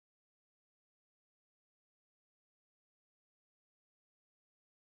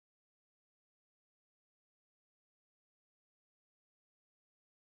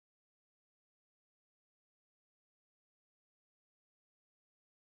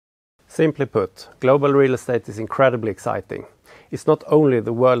Simply put, global real estate is incredibly exciting. It's not only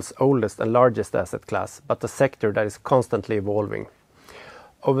the world's oldest and largest asset class, but a sector that is constantly evolving.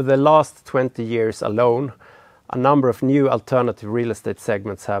 Over the last 20 years alone, a number of new alternative real estate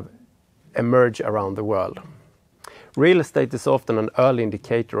segments have emerged around the world. Real estate is often an early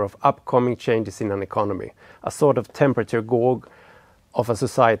indicator of upcoming changes in an economy, a sort of temperature gauge of a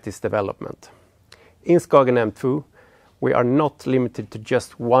society's development. In SKAGEN M2, we are not limited to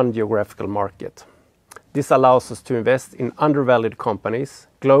just one geographical market. This allows us to invest in undervalued companies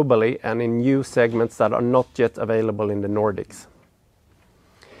globally and in new segments that are not yet available in the Nordics.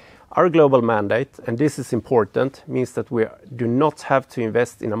 Our global mandate, and this is important, means that we do not have to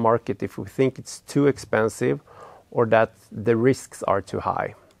invest in a market if we think it's too expensive or that the risks are too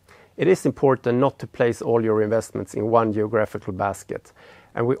high. It is important not to place all your investments in one geographical basket,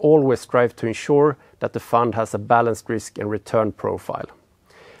 and we always strive to ensure that the fund has a balanced risk and return profile.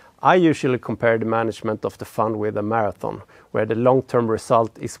 I usually compare the management of the fund with a marathon, where the long-term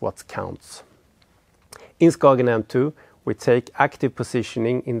result is what counts. In SKAGEN M2, we take active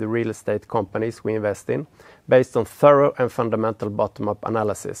positioning in the real estate companies we invest in, based on thorough and fundamental bottom-up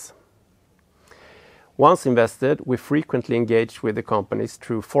analysis. Once invested, we frequently engage with the companies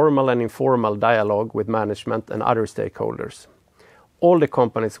through formal and informal dialogue with management and other stakeholders. All the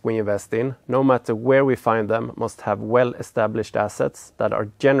companies we invest in, no matter where we find them, must have well-established assets that are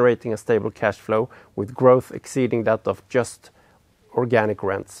generating a stable cash flow with growth exceeding that of just organic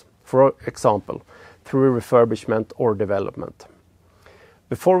rents, for example, through refurbishment or development.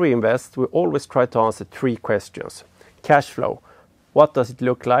 Before we invest, we always try to answer 3 questions. Cash flow, what does it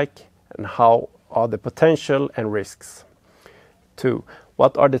look like and how are the potential and risks? 2.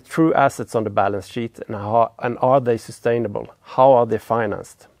 What are the true assets on the balance sheet and are they sustainable? How are they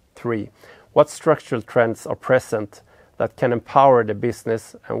financed? 3. What structural trends are present that can empower the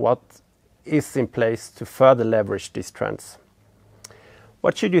business and what is in place to further leverage these trends?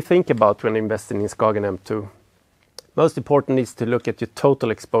 What should you think about when investing in SKAGEN M2? Most important is to look at your total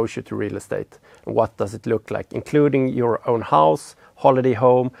exposure to real estate and what does it look like, including your own house, holiday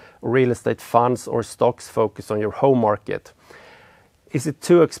home, real estate funds or stocks focused on your home market. Is it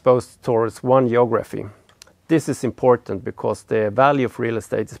too exposed towards one geography? This is important because the value of real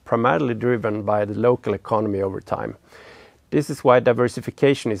estate is primarily driven by the local economy over time. This is why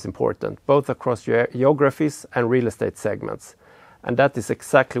diversification is important, both across geographies and real estate segments. And that is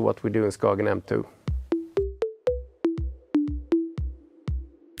exactly what we do in SKAGEN M2.